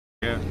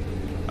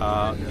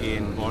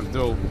In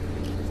Bordeaux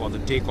for the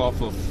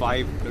takeoff of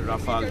 5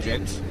 Rafale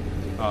jets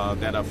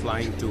that are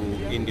flying to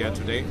India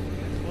today.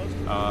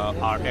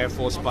 Our Air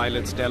Force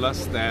pilots tell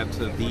us that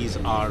these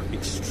are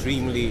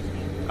extremely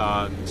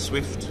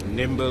swift,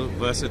 nimble,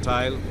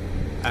 versatile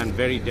and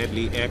very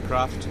deadly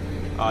aircraft.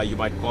 You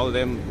might call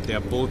them, they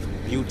are both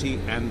beauty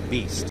and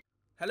beast.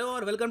 Hello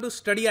और welcome to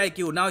study I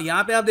Q. Now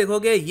यहाँ पे आप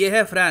देखोगे ये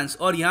है France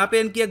और यहाँ पे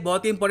इनकी एक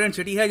बहुत ही इंपॉर्टेंट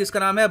सिटी है जिसका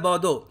नाम है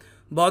बॉर्डो।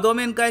 बॉर्डो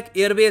में इनका एक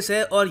एयरबेस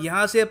है और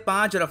यहाँ से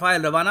 5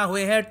 रफाल रवाना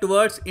हुए हैं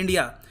टुवर्ड्स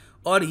इंडिया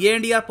और ये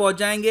इंडिया पहुंच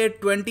जाएंगे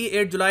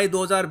 28 जुलाई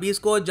 2020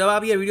 को। जब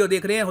आप ये वीडियो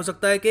देख रहे हैं हो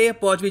सकता है कि ये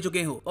पहुंच भी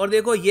चुके हो। और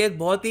देखो ये एक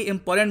बहुत ही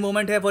इंपॉर्टेंट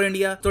मोमेंट है फॉर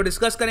इंडिया, तो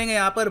डिस्कस करेंगे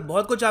यहाँ पर।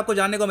 बहुत कुछ आपको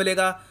जानने को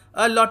मिलेगा,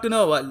 a lot to know,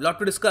 a lot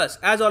to discuss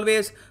as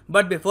always.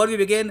 But before we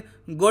begin,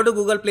 go to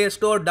Google Play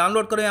Store,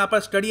 download करो यहाँ पर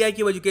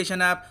StudyIQ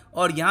एजुकेशन ऐप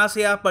और यहाँ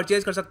से आप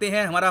परचेज कर सकते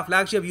हैं हमारा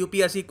फ्लैगशिप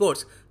UPSC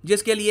कोर्स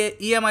जिसके लिए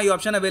EMI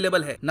ऑप्शन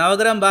अवेलेबल है। नाउ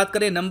अगर हम बात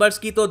करें नंबर्स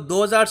की तो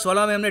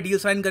 2016 में हमने डील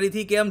साइन करी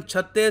थी कि हम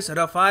 36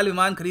 रफाल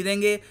विमान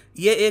खरीदेंगे।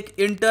 ये एक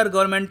इंटर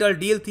गवर्नमेंटल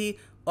डील थी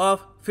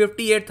of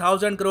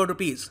 58,000 crore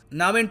rupees.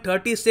 Now in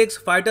 36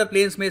 fighter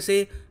planes में से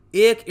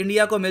एक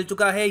इंडिया को मिल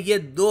चुका है, ये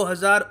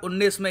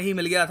 2019 में ही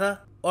मिल गया था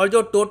और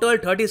जो टोटल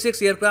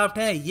 36 एयरक्राफ्ट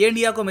हैं ये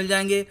इंडिया को मिल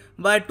जाएंगे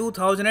बाय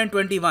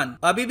 2021।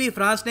 अभी भी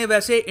फ्रांस ने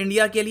वैसे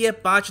इंडिया के लिए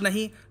 5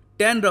 नहीं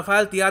 10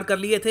 रफाल तैयार कर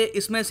लिए थे,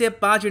 इसमें से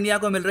 5 इंडिया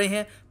को मिल रहे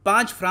हैं,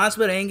 5 फ्रांस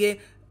में रहेंगे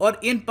और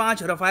इन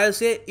 5 रफाल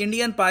से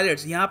इंडियन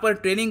पायलट्स यहाँ पर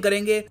ट्रेनिंग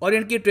करेंगे और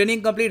इनकी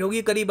ट्रेनिंग कंप्लीट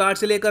होगी करीब 8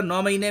 से लेकर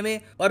 9 महीने में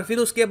और फिर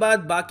उसके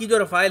बाद बाकी जो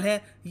रफाल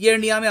हैं ये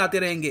इंडिया में आते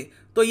रहेंगे।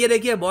 तो ये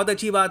देखिए बहुत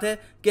अच्छी बात है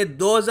कि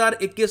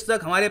 2021 तक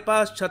हमारे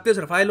पास 36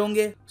 रफाल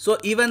होंगे। So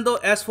even though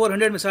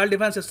S-400 missile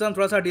defence system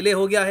थोड़ा सा डिले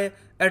हो गया है,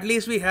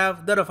 at least we have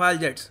the Rafale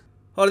jets.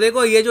 और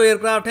देखो ये जो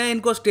एयरक्राफ्ट हैं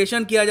इनको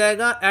स्टेशन किया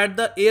जाएगा एट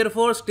द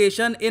एयरफोर्स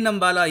स्टेशन इन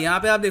अम्बाला। यहाँ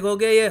पे आप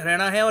देखोगे ये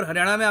हरियाणा है और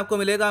हरियाणा में आपको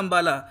मिलेगा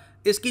अम्बाला।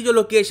 इसकी जो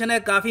लोकेशन है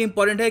काफ़ी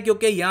इंपॉर्टेंट है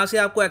क्योंकि यहाँ से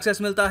आपको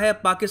एक्सेस मिलता है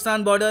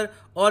पाकिस्तान बॉर्डर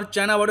और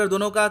चाइना बॉर्डर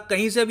दोनों का।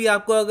 कहीं से भी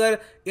आपको अगर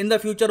इन द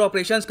फ्यूचर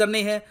ऑपरेशंस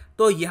करने हैं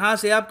तो यहाँ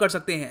से आप कर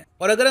सकते हैं।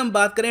 और अगर हम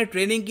बात करें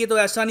ट्रेनिंग की तो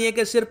ऐसा नहीं है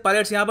कि सिर्फ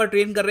पायलट्स यहाँ पर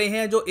ट्रेन कर रहे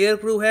हैं, जो एयर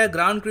क्रू है,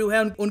 ग्राउंड क्रू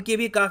है, उनकी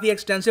भी काफ़ी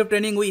एक्सटेंसिव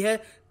ट्रेनिंग हुई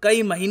है।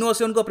 कई महीनों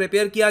से उनको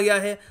प्रिपेयर किया गया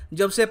है।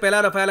 जब से पहला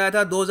रफाल आया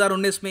था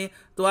 2019 में,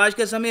 तो आज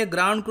के समय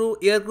ग्राउंड क्रू,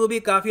 एयर क्रू भी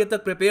काफ़ी हद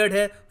तक प्रिपेयर्ड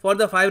है फॉर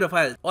द 5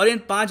 रफाल। और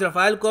इन 5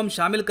 रफाल को हम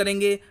शामिल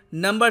करेंगे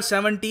नंबर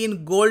 17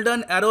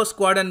 गोल्डन एरो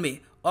स्क्वाड्रन में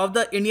ऑफ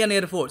द इंडियन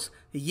एयरफोर्स।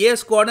 ये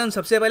स्क्वाड्रन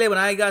सबसे पहले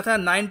बनाया गया था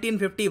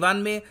 1951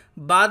 में,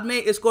 बाद में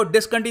इसको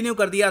डिसकंटिन्यू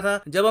कर दिया था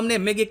जब हमने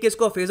MiG-21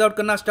 को फेज आउट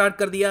करना स्टार्ट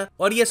कर दिया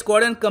और ये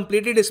स्क्वाड्रन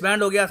कंप्लीटली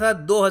डिसबैंड हो गया था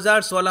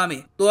 2016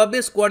 में। तो अब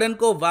इस स्क्वाड्रन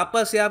को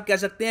वापस से आप कह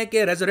सकते हैं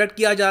कि रेजरेक्ट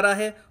किया जा रहा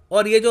है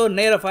और ये जो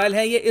नए रफाल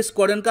हैं ये इस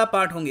स्क्वाड्रन का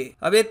पार्ट होंगे।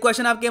 अब एक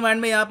क्वेश्चन आपके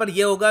माइंड में यहाँ पर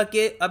ये होगा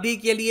कि अभी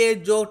के लिए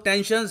जो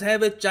टेंशंस हैं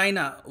विद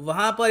चाइना,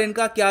 वहाँ पर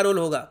इनका क्या रोल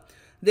होगा।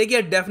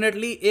 देखिए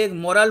डेफिनेटली एक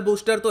मोरल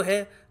बूस्टर तो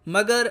है,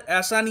 मगर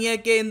ऐसा नहीं है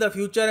कि इन द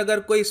फ्यूचर अगर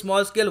कोई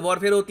स्मॉल स्केल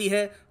वॉरफेयर होती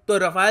है तो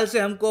रफाल से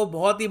हमको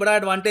बहुत ही बड़ा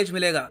एडवांटेज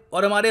मिलेगा।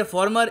 और हमारे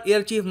फॉर्मर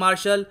एयर चीफ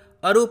मार्शल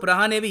अरूप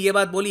राहा ने भी ये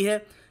बात बोली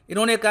है।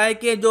 इन्होंने कहा है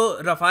कि जो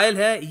रफाल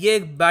है ये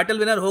एक बैटल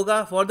विनर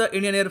होगा फॉर द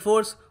इंडियन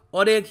एयरफोर्स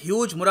और एक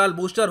ह्यूज मोरल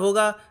बूस्टर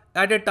होगा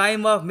eight A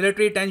time of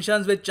military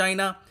tensions with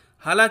China.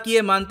 हालांकि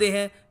ये मानते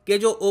हैं कि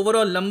जो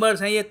ओवरऑल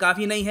नंबर्स हैं ये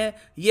काफ़ी नहीं है,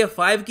 ये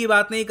 5 की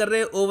बात नहीं कर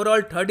रहे,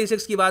 ओवरऑल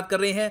 36 की बात कर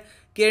रहे हैं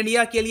कि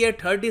इंडिया के लिए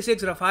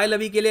 36 रफाल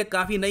अभी के लिए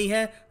काफ़ी नहीं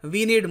है,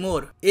 वी नीड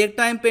मोर। एक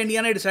टाइम पे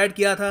इंडिया ने डिसाइड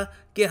किया था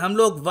कि हम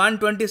लोग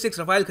 126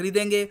 रफाल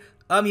खरीदेंगे,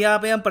 अब यहाँ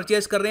पे हम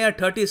परचेज कर रहे हैं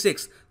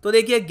 36। तो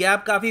देखिए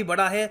गैप काफ़ी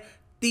बड़ा है,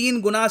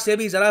 3 गुना से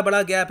भी ज़रा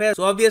बड़ा गैप है।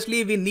 So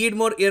obviously we need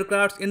more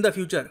aircraft in the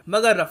future.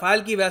 मगर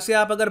रफाल की वैसे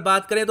आप अगर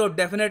बात करें तो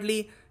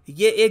डेफिनेटली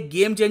ये एक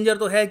गेम चेंजर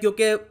तो है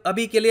क्योंकि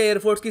अभी के लिए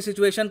एयरफोर्स की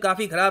सिचुएशन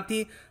काफ़ी ख़राब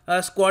थी।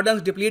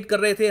 स्क्वाड्रन्स डिप्लीट कर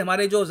रहे थे,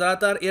 हमारे जो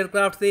ज़्यादातर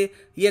एयरक्राफ्ट थे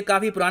ये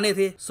काफ़ी पुराने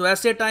थे। सो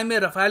ऐसे टाइम में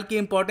रफाल की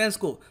इंपॉर्टेंस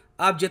को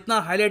आप जितना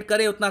हाईलाइट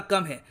करें उतना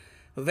कम है।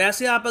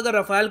 वैसे आप अगर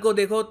रफाल को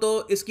देखो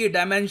तो इसकी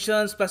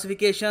डायमेंशन,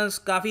 स्पेसिफिकेशंस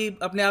काफ़ी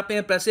अपने आप में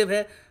इंप्रेसिव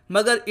है,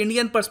 मगर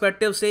इंडियन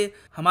पर्सपेक्टिव से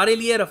हमारे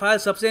लिए रफाल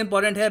सबसे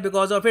इंपॉर्टेंट है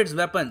because of its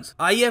weapons.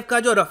 IAF का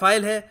जो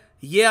रफाल है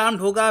ये आर्म्ड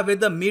होगा with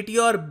the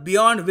meteor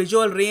beyond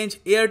visual range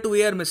air to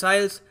air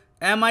missiles,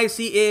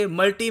 MICA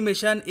multi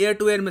mission air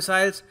to air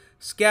missiles,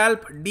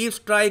 scalp deep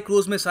strike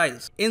cruise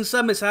missiles. इन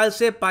सब missile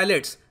से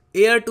pilots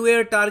air to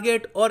air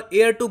target और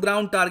air to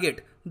ground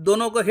target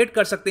दोनों को hit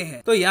कर सकते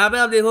हैं। तो यहाँ पे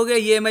आप देखोगे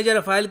ये इमेज है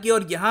रफाल की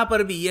और यहाँ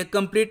पर भी ये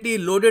कंप्लीटली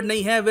लोडेड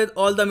नहीं है विद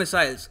ऑल द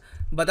मिसाइल्स।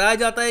 बताया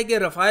जाता है कि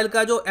रफाल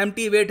का जो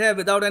एम्प्टी वेट है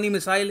विदाउट एनी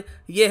मिसाइल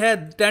ये है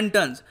 10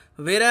 टन,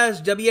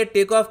 वेराज जब ये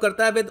टेक ऑफ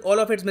करता है with all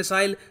of its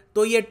missile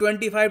तो ये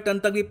 25 टन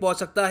तक भी पहुंच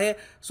सकता है।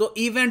 सो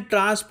इवन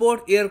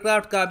ट्रांसपोर्ट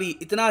एयरक्राफ्ट का भी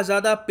इतना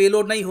ज़्यादा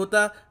पेलोड नहीं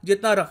होता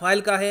जितना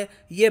रफाल का है,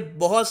 ये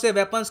बहुत से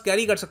वेपन्स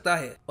कैरी कर सकता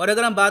है। और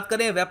अगर हम बात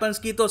करें वेपन्स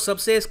की तो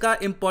सबसे इसका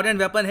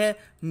इंपॉर्टेंट वेपन है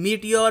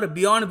meteor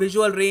beyond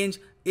visual range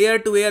air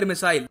to air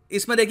missile.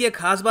 इसमें देखिए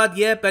खास बात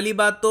यह है, पहली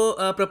बात तो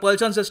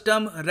प्रोपल्शन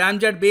सिस्टम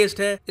रैमजेट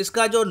बेस्ड है।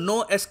 इसका जो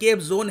नो एस्केप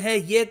जोन है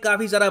ये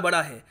काफ़ी ज़्यादा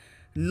बड़ा है।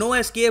 नो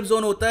एस्केप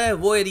जोन होता है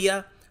वो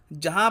एरिया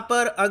जहां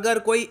पर अगर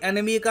कोई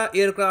एनिमी का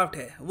एयरक्राफ्ट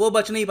है वो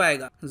बच नहीं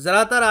पाएगा।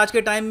 ज़्यादातर आज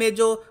के टाइम में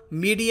जो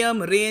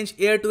medium range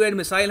air to air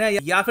missile है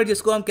या फिर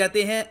जिसको हम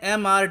कहते हैं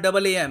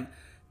MRAAM,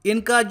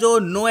 इनका जो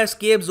नो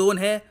एस्केप जोन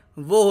है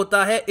वो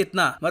होता है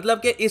इतना, मतलब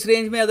कि इस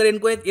रेंज में अगर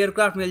इनको एक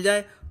एयरक्राफ्ट मिल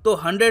जाए तो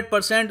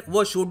 100%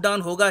 वो शूट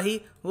डाउन होगा ही,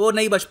 वो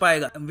नहीं बच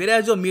पाएगा। मेरा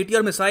जो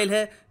मीटियोर मिसाइल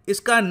है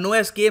इसका नो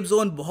एस्केप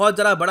जोन बहुत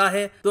ज़रा बड़ा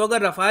है, तो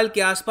अगर रफाल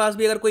के आसपास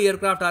भी अगर कोई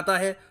एयरक्राफ्ट आता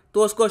है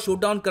तो उसको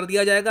शूट डाउन कर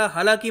दिया जाएगा।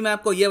 हालांकि मैं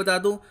आपको ये बता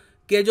दूं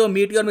कि जो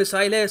मीटियोर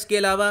मिसाइल है इसके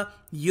अलावा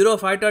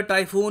यूरोफाइटर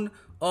टाइफून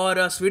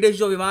और स्वीडिश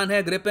जो विमान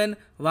है ग्रिपेन,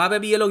 वहाँ पे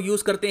भी ये लोग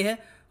यूज़ करते हैं,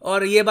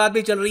 और ये बात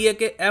भी चल रही है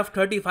कि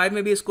F-35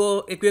 में भी इसको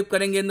इक्विप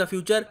करेंगे इन द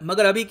फ्यूचर,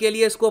 मगर अभी के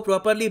लिए इसको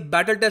प्रॉपरली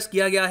बैटल टेस्ट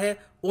किया गया है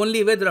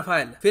ओनली विद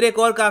रफाल। फिर एक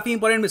और काफ़ी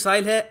इंपॉर्टेंट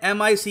मिसाइल है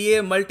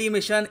MICA multi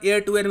mission air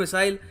to air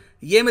missile.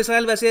 ये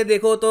मिसाइल वैसे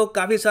देखो तो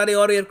काफ़ी सारे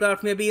और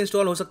एयरक्राफ्ट में भी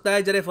इंस्टॉल हो सकता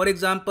है, जैसे फॉर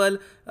एग्जांपल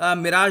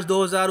मिराज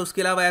 2000,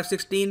 उसके अलावा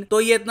F-16। तो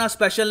ये इतना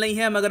स्पेशल नहीं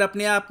है मगर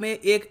अपने आप में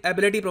एक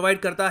एबिलिटी प्रोवाइड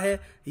करता है।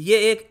 ये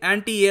एक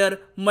anti air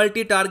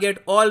multi target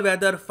all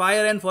weather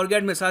fire and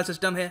forget missile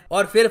system है।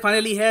 और फिर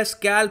फाइनली है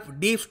scalp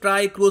deep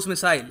strike cruise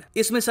missile.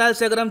 इस मिसाइल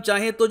से अगर हम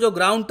चाहें तो जो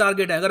ग्राउंड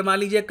टारगेट है, अगर मान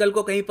लीजिए कल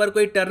को कहीं पर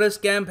कोई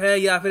टेररिस्ट कैंप है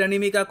या फिर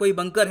एनिमी का कोई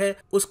बंकर है,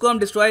 उसको हम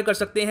डिस्ट्रॉय कर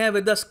सकते हैं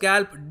with the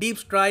scalp deep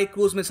strike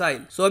cruise missile.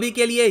 सो अभी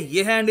के लिए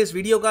ये है एंड इस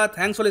वीडियो का।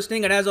 Thanks for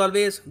listening and as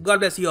always God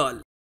bless you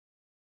all.